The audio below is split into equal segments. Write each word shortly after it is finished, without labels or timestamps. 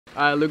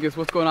Alright, Lucas,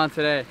 what's going on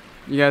today?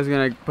 You guys are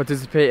gonna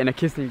participate in a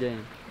kissing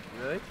game.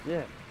 Really?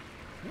 Yeah.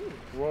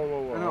 Whoa,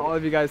 whoa, whoa. I know all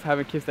of you guys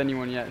haven't kissed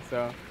anyone yet,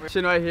 so.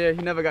 Shin right here,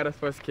 he never got his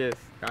first kiss.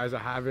 Guys, I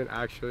haven't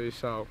actually,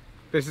 so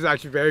this is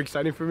actually very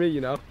exciting for me,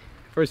 you know.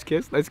 First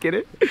kiss, let's get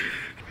it.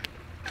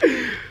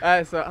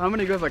 Alright, so how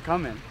many girls are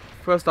coming?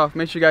 First off,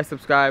 make sure you guys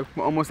subscribe.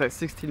 We're almost at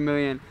 16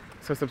 million,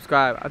 so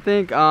subscribe. I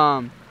think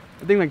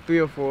like 3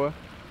 or 4.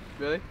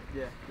 Really?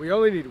 Yeah. We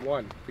only need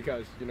 1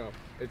 because, you know,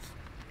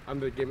 I'm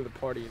the game of the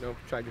party, you know,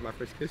 trying to get my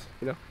first kiss,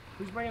 you know.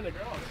 Who's bringing the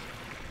girls?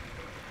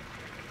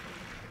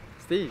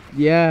 Steve.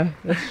 Yeah,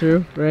 that's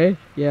true, right?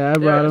 Yeah, I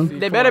brought them.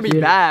 They better be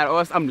bad or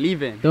else I'm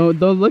leaving. Don't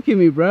look at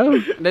me, bro.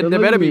 They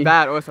better be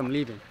bad or else I'm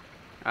leaving.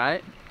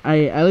 Alright?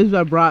 At least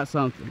I brought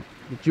something.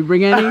 Did you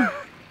bring any?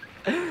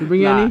 Did you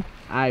bring any?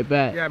 I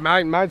bet. Yeah,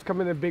 mine's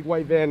coming in a big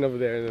white van over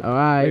there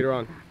later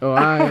on. Oh,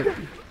 alright.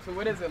 So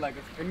what is it, like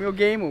a spin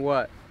game or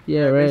what?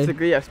 Yeah, right.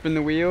 Basically, I spin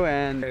the wheel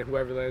and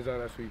whoever lands on,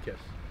 that's who you kiss.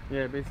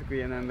 Yeah,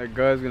 basically, and then the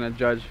girl's gonna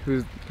judge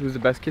who's the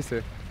best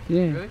kisser.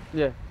 Yeah. Really?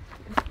 Yeah.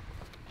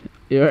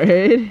 You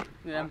alright?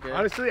 Yeah, I'm good.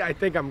 Honestly, I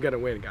think I'm gonna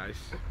win, guys.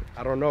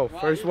 I don't know.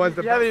 First one's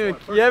the best.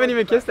 You haven't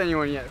even kissed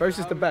anyone yet. First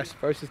is the best.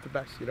 First is the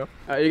best, you know?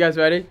 Alright, you guys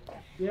ready?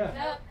 Yeah.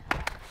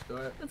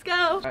 Yep. Let's go.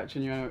 Alright,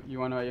 Chin, you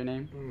wanna write your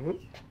name? Mm-hmm.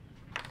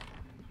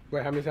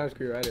 Wait, how many times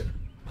can you write it?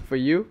 For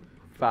you,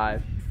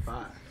 5. 5.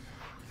 Alright.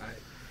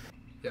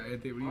 Yeah,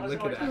 Anthony, what are you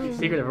looking at?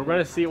 Secret, we're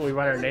gonna see it when we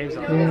write our names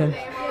on.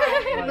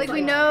 Yeah. Like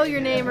we know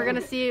your name, we're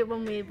gonna see it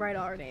when we write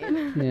our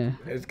name. Yeah.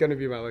 It's gonna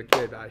be my lucky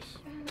day, guys.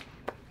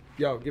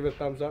 Yo, give a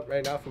thumbs up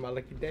right now for my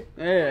lucky day.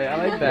 Hey, I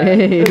like that.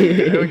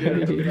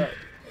 Hey.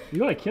 You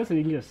wanna kiss it,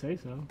 you can just say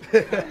so.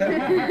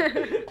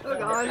 Oh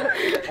god.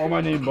 All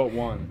my name but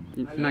 1.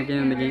 You're not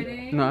getting in the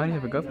game? No, I already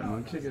have a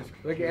girlfriend.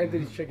 Look at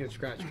Anthony's chicken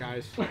scratch,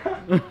 guys.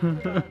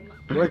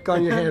 Work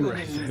on your hand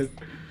raises.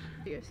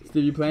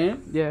 Steve, you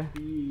playing? Yeah.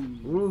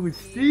 Ooh,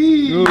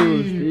 Steve!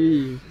 Ooh,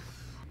 Steve.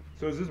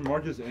 So is this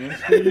Marcus and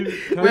Steve?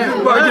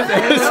 Wait, Marcus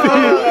and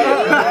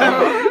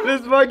Steve.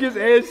 This is Marcus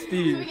and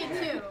Steve. So we get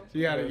 2.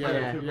 You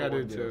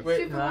gotta do 2.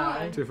 Wait,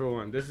 2 for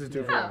 1. This is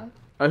 2 for 1. Alright,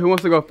 who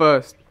wants to go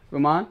first?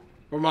 Ramon?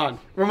 Ramon.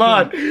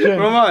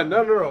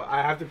 No.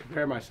 I have to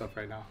prepare myself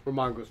right now.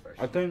 Ramon goes first.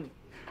 I think.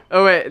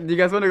 Oh wait, do you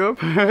guys want to go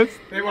first?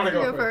 They want to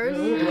go first.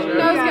 Nose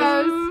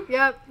goes.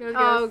 Yep. Nose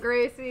goes. Oh,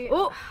 Gracie.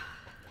 Oh.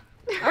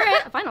 All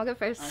right, fine. I'll go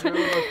first. I'm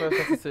gonna go first. I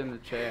have to sit in the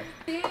chair.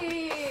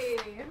 Hey.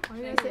 I'm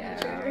gonna sit in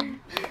the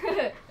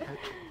chair.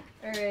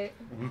 All right.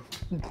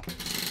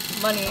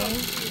 Money.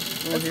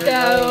 Let's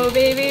go,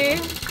 baby.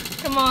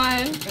 Come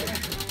on.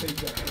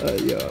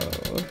 Yo.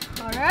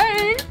 All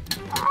right.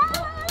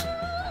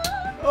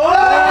 Oh!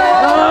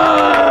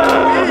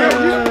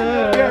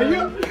 Yeah, you.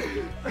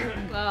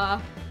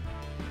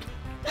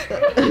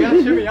 You gotta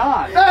cheer me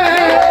on.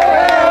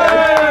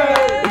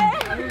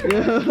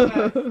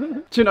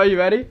 Chin, are you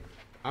ready?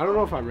 I don't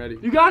know if I'm ready.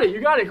 You got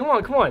it, come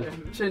on.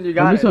 Chin, you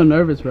got I'm it. so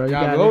nervous, bro.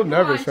 Yeah, I'm a little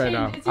nervous right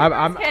now.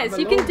 Yes,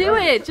 you can do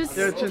it. Just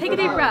take a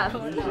deep breath.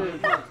 Oh,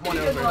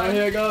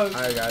 here it goes.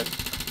 Alright, guys.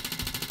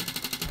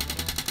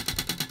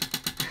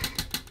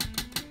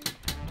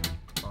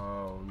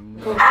 Oh,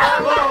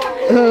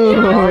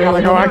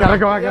 no. I gotta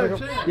go.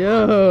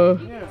 Yo.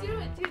 Do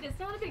it, dude. It's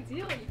not a big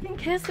deal. You can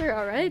kiss her,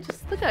 all right?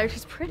 Just look at her.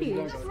 She's pretty.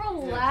 Just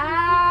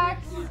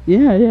relax.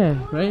 Yeah,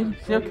 right?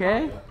 She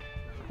okay?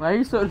 Why are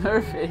you so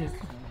nervous?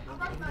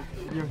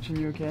 Yo, Chin,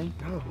 you okay?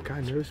 No, I'm kind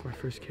of nervous. My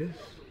first kiss.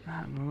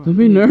 Don't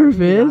be nervous.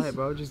 You got it,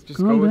 bro. Just go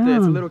Calm with it. It's a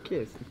down. little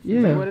kiss. Yeah.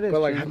 Is that what it is?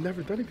 But like, Chin? I've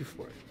never done it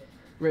before.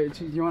 Wait,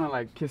 Chin, do you want to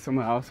like kiss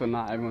someone else so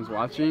not everyone's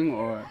watching,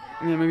 or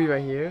maybe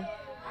right here?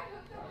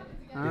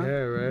 Huh?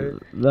 Yeah, right.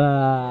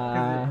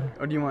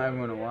 Or do you want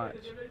everyone to watch?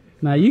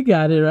 Nah, you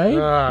got it, right?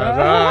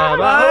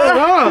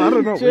 I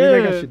don't know. What do you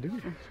think I should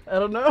do? I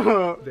don't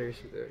know. They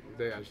should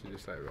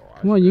just like watch.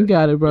 Come on, you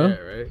got it, bro. Yeah,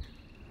 right.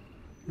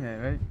 Yeah,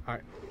 right?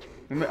 Alright.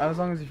 As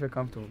long as you feel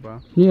comfortable,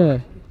 bro. Yeah.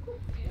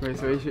 Wait,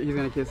 so he's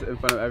gonna kiss in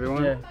front of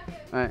everyone? Yeah.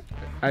 Alright.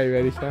 Are you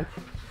ready, son?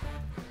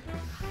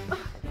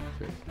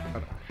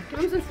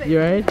 You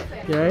right?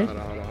 You right? Hold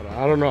on.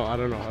 I don't know.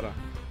 Hold on.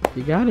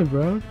 You got it,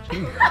 bro.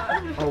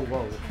 Oh,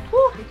 whoa.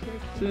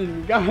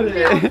 You got it.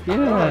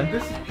 Yeah.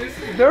 This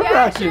is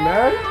nerve-wracking,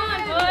 man. Come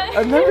on, boy.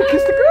 I've never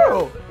kissed a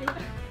girl.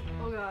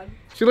 Oh god.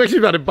 She looks like she's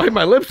about to bite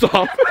my lips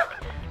off.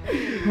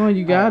 Come on,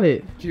 you got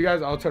it. Can you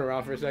guys all turn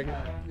around for a second?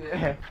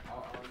 Yeah.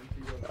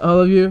 All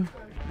of you.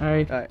 All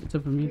right. Alright. It's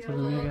up for me. It's up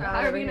for me. I got it.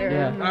 How are we gonna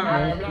Yeah. do?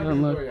 I'm not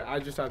Don't look. doing it. I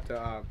just have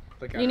to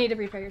look at You it. need to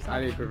prepare yourself.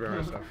 I need to prepare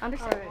myself.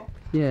 Understood.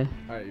 Yeah.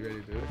 Alright, you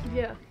ready to do it?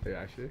 Yeah. Are you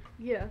actually?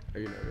 Yeah. Are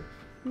you nervous?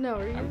 No,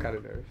 are you? I'm kind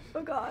of nervous.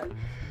 Oh god.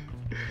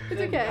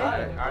 It's okay.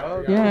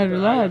 Alright, Yeah,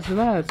 relax.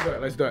 Let's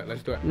do it.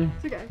 It's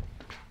okay.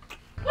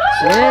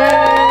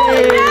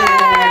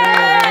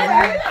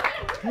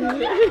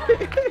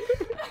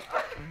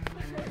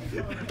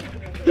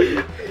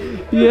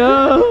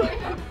 Yo.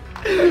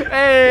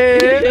 Hey!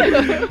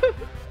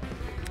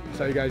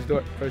 So you guys do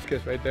it. First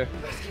kiss right there.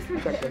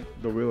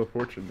 The Wheel of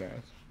Fortune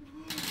dance.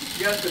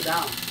 You gotta sit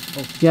down.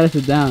 You gotta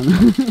sit down.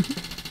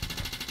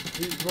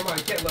 Come on,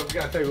 you can't look. We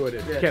gotta tell you who it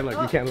is. You can't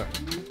look.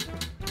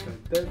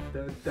 That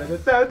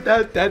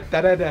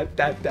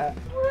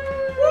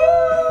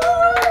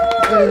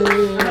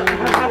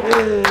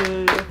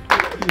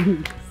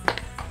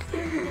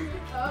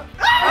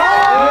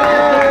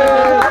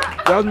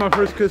was my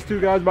first kiss too,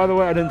 guys, by the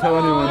way. I didn't tell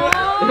anyone.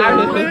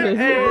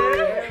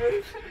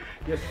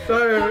 Yes,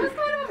 sir.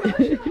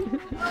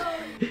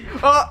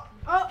 Oh.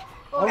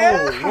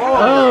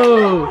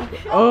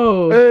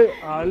 Oh,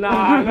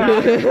 nah.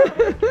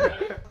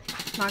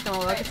 Not gonna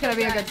look. It's gonna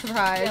be a good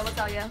surprise. Yeah, we'll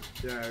tell you.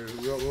 Yeah,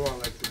 we won't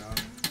let you know.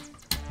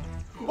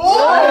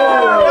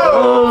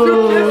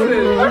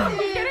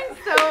 You're getting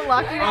so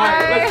lucky today.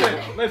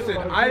 Alright, listen.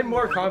 I'm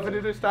more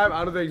confident this time.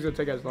 I don't think it's gonna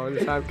take as long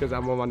this time because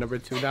I'm on my number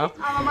 2 now.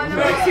 I'm on my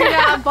number 2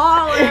 now,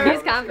 baller.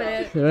 He's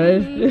confident.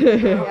 Right?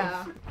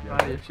 Yeah.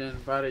 Body, Chin.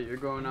 Body, you're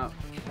going up.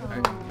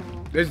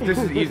 This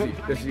is easy.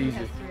 This is easy.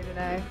 History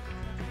today.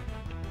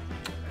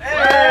 I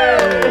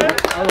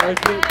like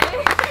it.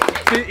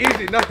 See,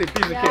 easy, nothing.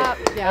 Piece of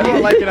cake. Yeah.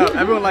 Everyone like it up.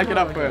 Everyone like it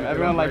up for him.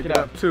 Everyone like it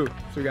up. 2. So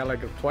we got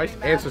like a twice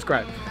and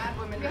subscribe. Mad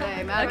women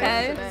today. Mad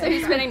Okay, women so today.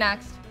 who's spinning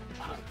next?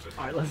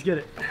 Alright, let's get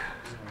it.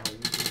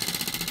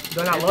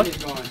 Do I not look?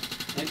 Anthony's going.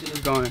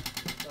 Anthony's going. Do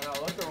I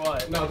not look or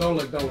what? No, don't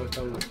look. Don't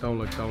look. Come on,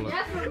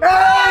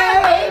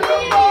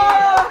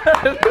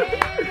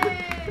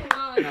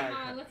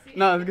 let's see.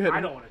 No, it's good.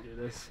 I don't want to do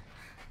this.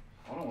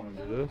 I don't want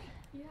to do this.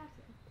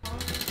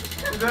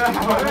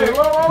 Hey,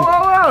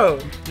 whoa.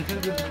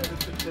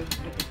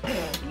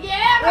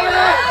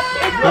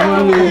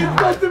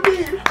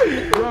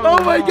 Oh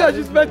my gosh,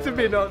 it's meant to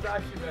be. No, it's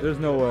actually meant to be. There's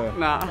no way.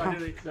 Nah.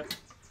 It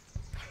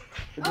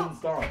didn't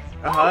stop.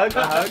 A hug?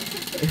 A hug?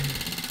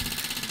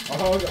 A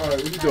hug?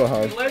 Alright, we can do a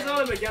hug. Let's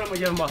on him again. I'm gonna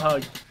give him a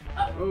hug.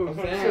 Ooh, Oh,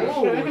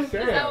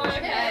 Sam.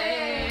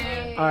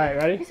 Okay. Alright,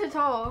 ready? He's so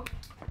tall.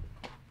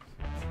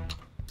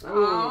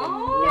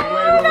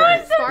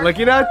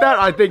 Looking at that,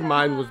 I think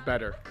mine was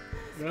better.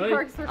 Really?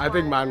 I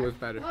think mine was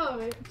better.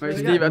 Wait,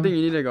 Steve, I think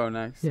you need to go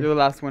next. You're the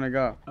last one to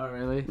go. Oh,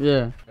 really?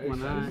 Yeah.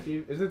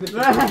 Is it the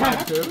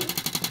shit too?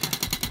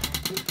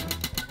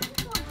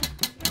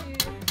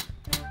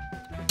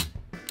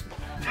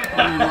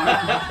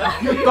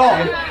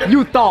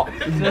 You thought.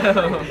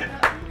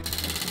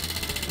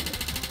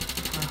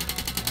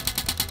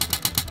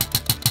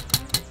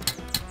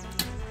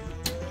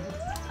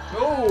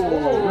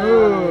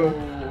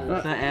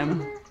 Is that M?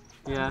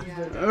 Yeah.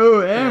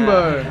 Oh,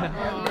 Amber.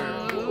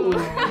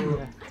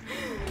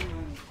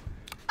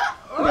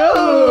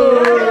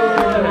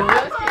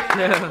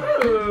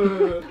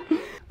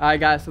 Alright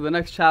guys, so the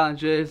next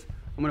challenge is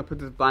I'm gonna put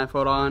this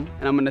blindfold on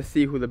and I'm gonna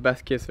see who the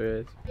best kisser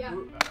is. Yeah.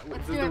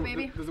 Let's do it,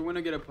 baby. Does the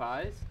winner get a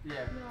prize?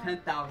 Yeah.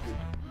 10,000.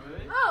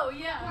 Really? Oh,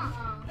 yeah.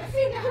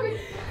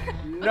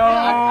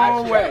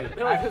 No way.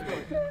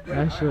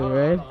 Actually,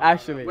 right?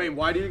 Actually. Wait,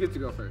 why do you get to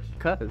go first?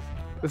 Cause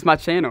this is my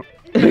channel.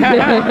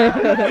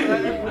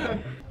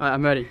 Alright,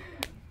 I'm ready.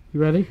 You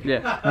ready?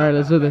 Yeah. Alright,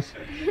 let's do this.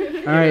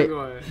 Alright, Go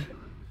ahead.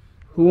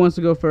 who wants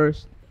to go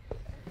first?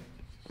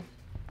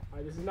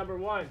 Alright, this is number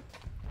 1.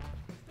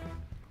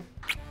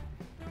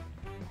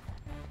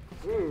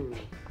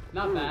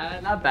 Not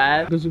bad. Not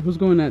bad. Who's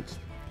going next?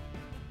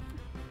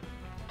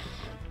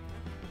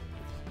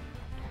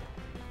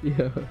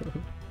 Yeah.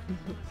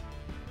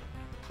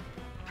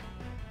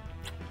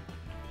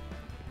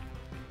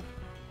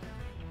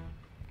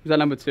 Is that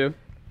number 2?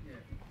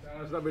 That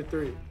was number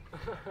 3.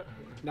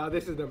 Now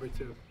this is number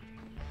 2.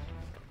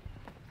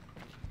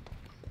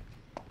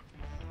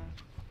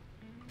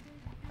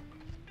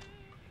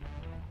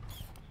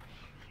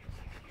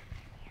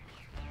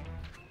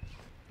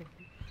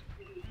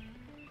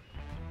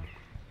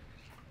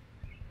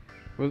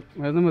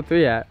 Where's number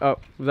 3 at? Oh,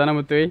 was that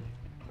number 3?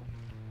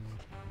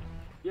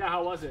 Yeah,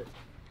 how was it?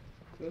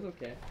 It was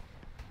okay.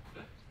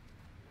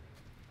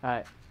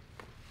 Alright.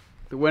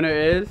 The winner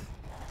is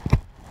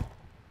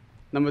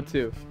number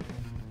 2.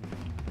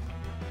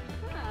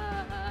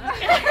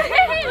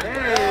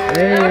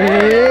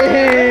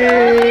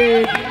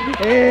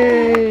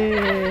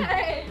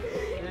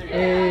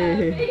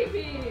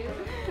 Baby.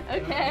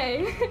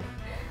 Okay.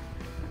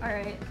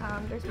 Alright,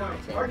 there's more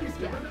too.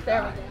 Yeah,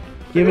 there we go.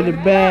 Give it a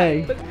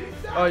bag.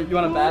 Oh, you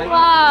want a bag?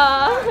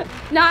 Wow.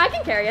 No, I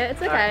can carry it.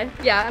 It's okay.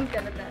 Yeah, I'm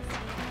good at this.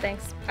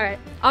 Thanks. Alright.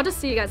 I'll just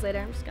see you guys later.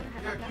 I'm just gonna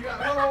head out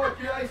now.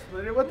 Can you guys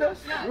split it with us?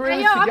 We're in Hey,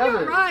 this yo, I'm together.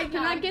 gonna ride.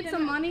 Can I get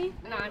some money?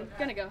 No, I'm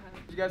gonna go home.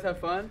 Did you guys have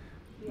fun?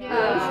 It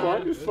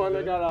was fun.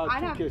 I got I'd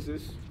 2 have-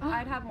 kisses.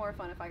 I'd have more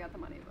fun if I got the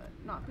money, but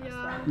not this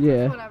time.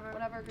 Yeah. Whatever.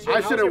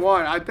 I should have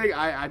won. I think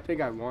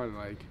I won.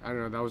 Like, I don't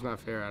know. That was not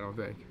fair. I don't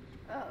think.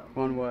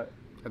 On what?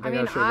 I think I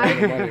mean, should have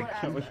won the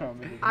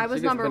money. I was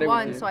She can number split it with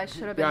 1, you. so I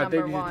should have been Yeah, I number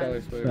think you should tell 1.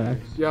 us split it.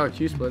 Facts. Yeah, can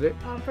you split it?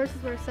 First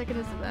is where second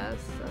is the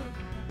best. So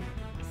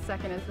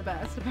second is the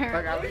best,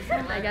 apparently.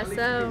 I guess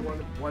so.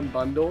 One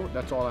bundle.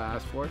 That's all I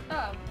asked for. Oh,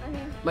 I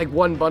mean, Like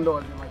one bundle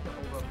and then like the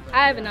whole.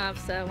 I have enough,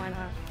 so why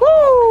not?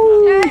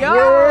 Woo! You're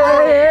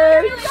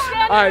really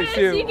All right, generous.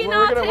 see you. You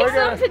cannot take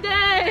some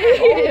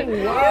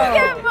today.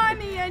 Wow.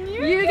 Money and you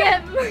You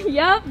get,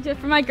 yep, just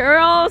for my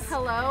girls.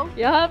 Hello.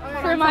 Yep,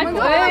 for my Wait,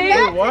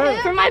 boys.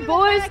 what? For my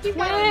boys,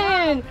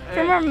 twin.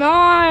 From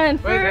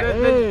Armand. Wait, For,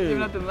 there's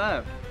nothing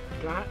left.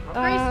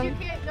 Grace, you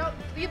can't. No,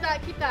 leave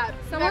that. Keep that.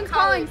 Someone's That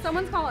college.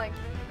 calling. Someone's calling.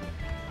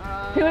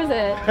 Who is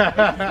it?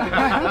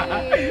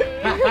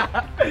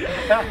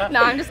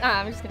 No, I'm just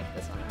gonna put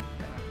this one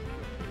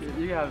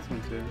on. You can have this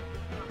one too.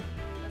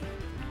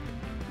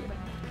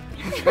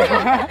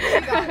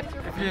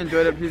 If you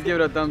enjoyed it, please give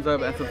it a thumbs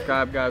up and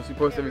subscribe, guys. We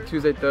post every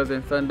Tuesday, Thursday,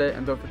 and Sunday.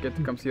 And don't forget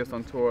to come see us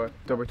on tour,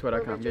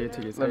 dobretour.com. Get your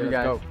tickets. Love you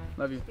guys.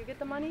 Love you. You get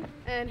the money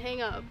and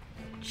hang up.